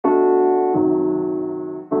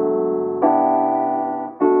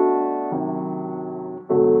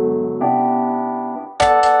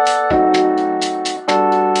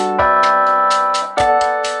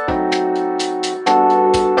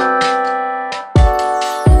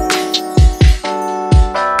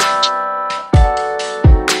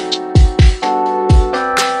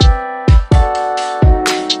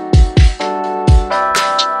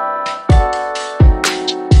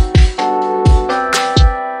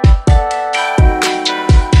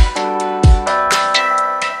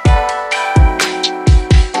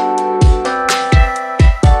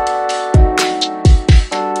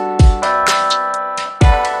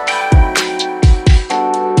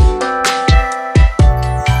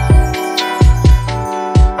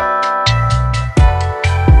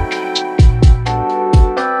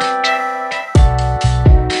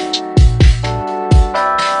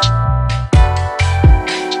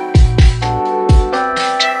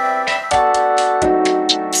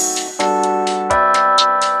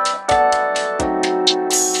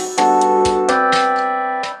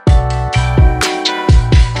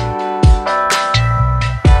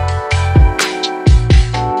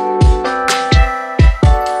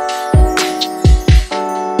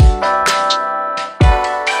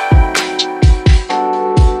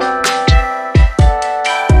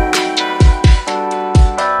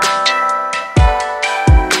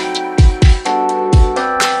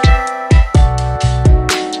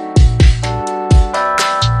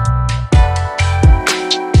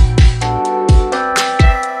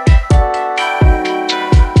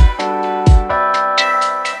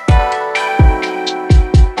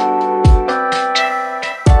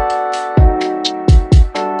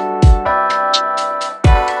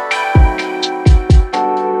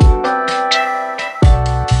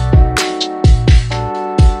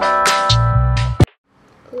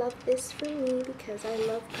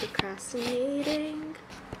procrastinating.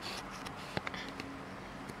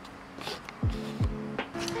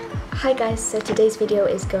 Hi guys, so today's video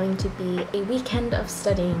is going to be a weekend of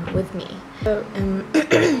studying with me. So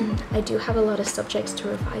I do have a lot of subjects to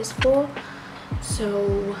revise for,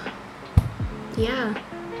 so yeah,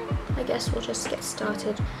 I guess we'll just get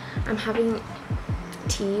started. I'm having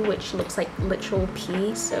tea which looks like literal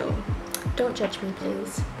pee, so don't judge me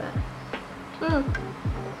please, but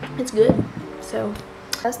it's good. So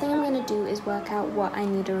first thing I'm going to do is work out what I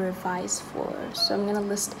need to revise for. So I'm going to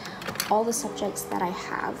list all the subjects that I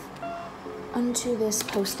have onto this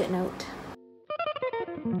post-it note.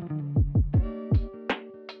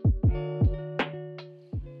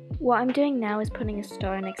 What I'm doing now is putting a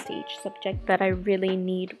star next to each subject that I really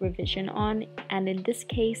need revision on, and in this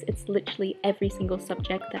case it's literally every single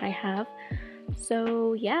subject that I have.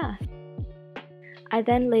 So yeah. I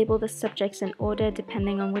then label the subjects in order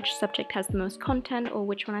depending on which subject has the most content or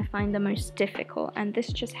which one I find the most difficult, and this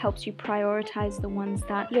just helps you prioritize the ones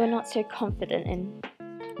that you're not so confident in.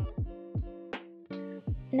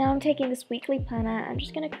 Now I'm taking this weekly planner. I'm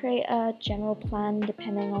just going to create a general plan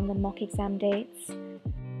depending on the mock exam dates.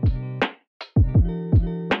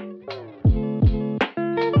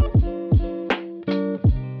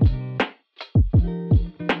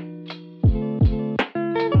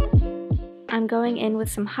 I'm going in with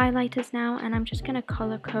some highlighters now, and I'm just going to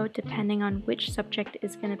color code depending on which subject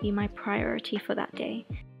is going to be my priority for that day.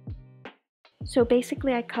 So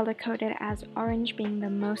basically I color coded as orange being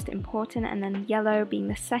the most important, and then yellow being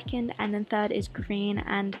the second, and then third is green,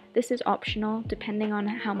 and this is optional depending on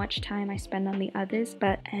how much time I spend on the others,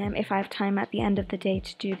 but if I have time at the end of the day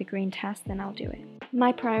to do the green test, then I'll do it.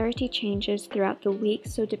 My priority changes throughout the week,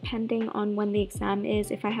 so depending on when the exam is,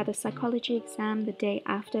 if I had a psychology exam the day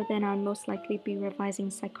after, then I'll most likely be revising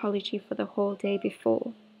psychology for the whole day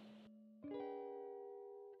before.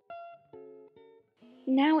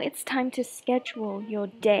 Now it's time to schedule your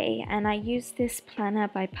day, and I use this planner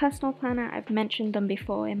by Personal Planner. I've mentioned them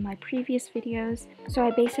before in my previous videos. So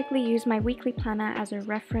I basically use my weekly planner as a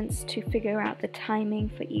reference to figure out the timing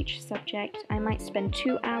for each subject. I might spend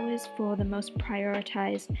 2 hours for the most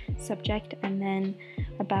prioritized subject and then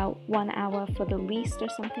about 1 hour for the least or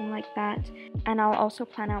something like that. And I'll also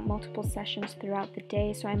plan out multiple sessions throughout the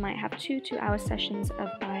day, so I might have 2 2-hour sessions of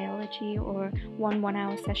biology or 1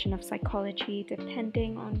 1-hour session of psychology, depending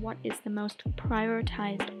on what is the most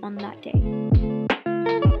prioritized on that day.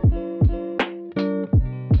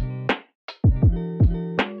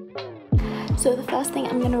 So the first thing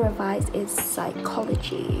I'm going to revise is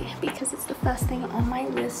psychology because it's the first thing on my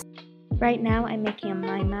list. Right now I'm making a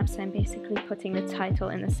mind map, so I'm basically putting the title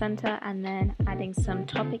in the center and then adding some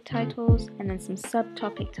topic titles and then some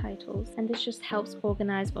subtopic titles, and this just helps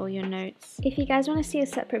organize all your notes. If you guys want to see a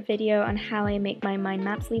separate video on how I make my mind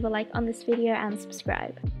maps, leave a like on this video and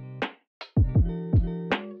subscribe.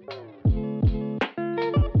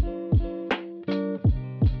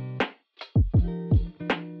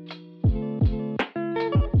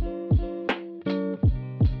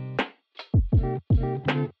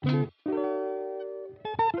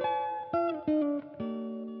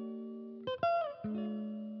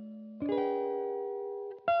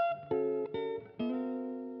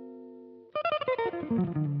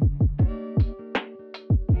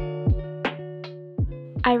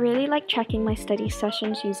 I really like tracking my study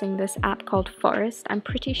sessions using this app called Forest. I'm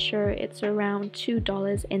pretty sure it's around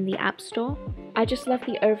 $2 in the App Store. I just love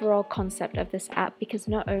the overall concept of this app because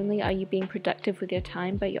not only are you being productive with your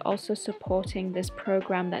time, but you're also supporting this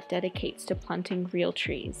program that dedicates to planting real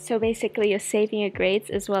trees. So basically you're saving your grades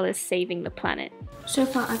as well as saving the planet. So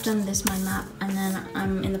far I've done this mind map, and then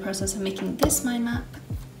I'm in the process of making this mind map.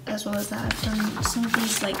 As well as that, I've done some of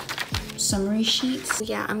these like summary sheets.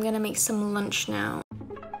 Yeah, I'm gonna make some lunch now.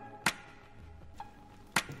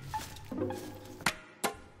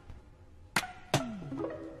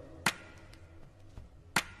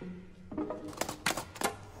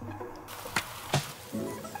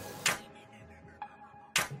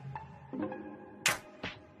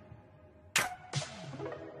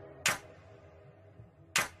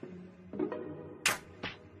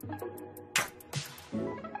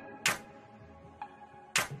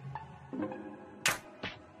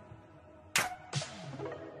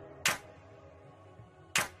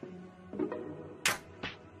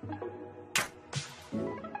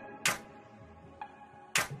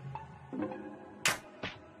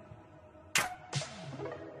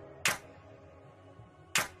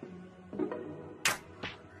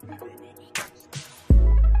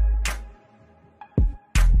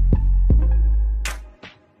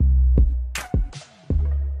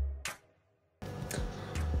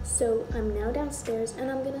 So I'm now downstairs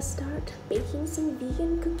and I'm gonna start baking some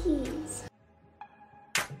vegan cookies.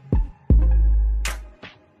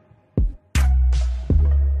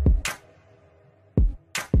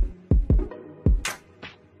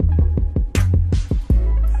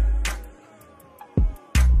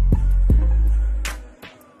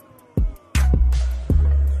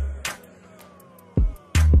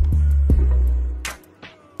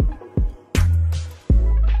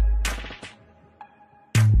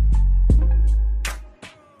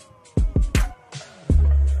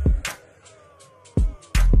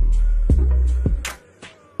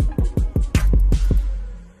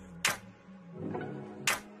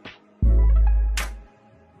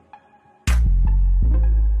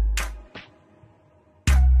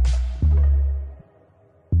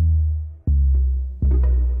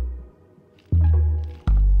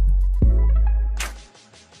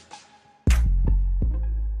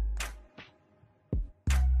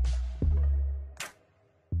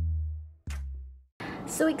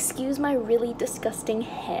 So excuse my really disgusting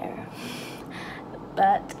hair,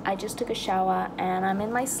 but I just took a shower and I'm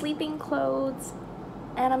in my sleeping clothes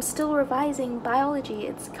and I'm still revising biology.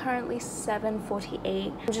 It's currently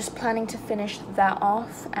 7:48. I'm just planning to finish that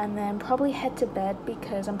off and then probably head to bed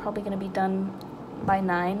because I'm probably going to be done by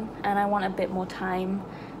 9 and I want a bit more time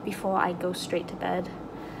before I go straight to bed.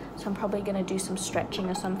 So I'm probably going to do some stretching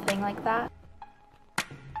or something like that.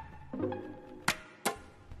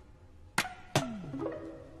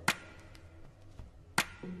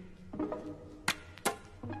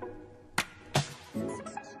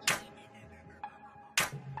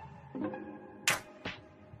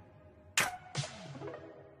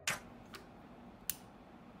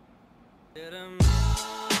 Did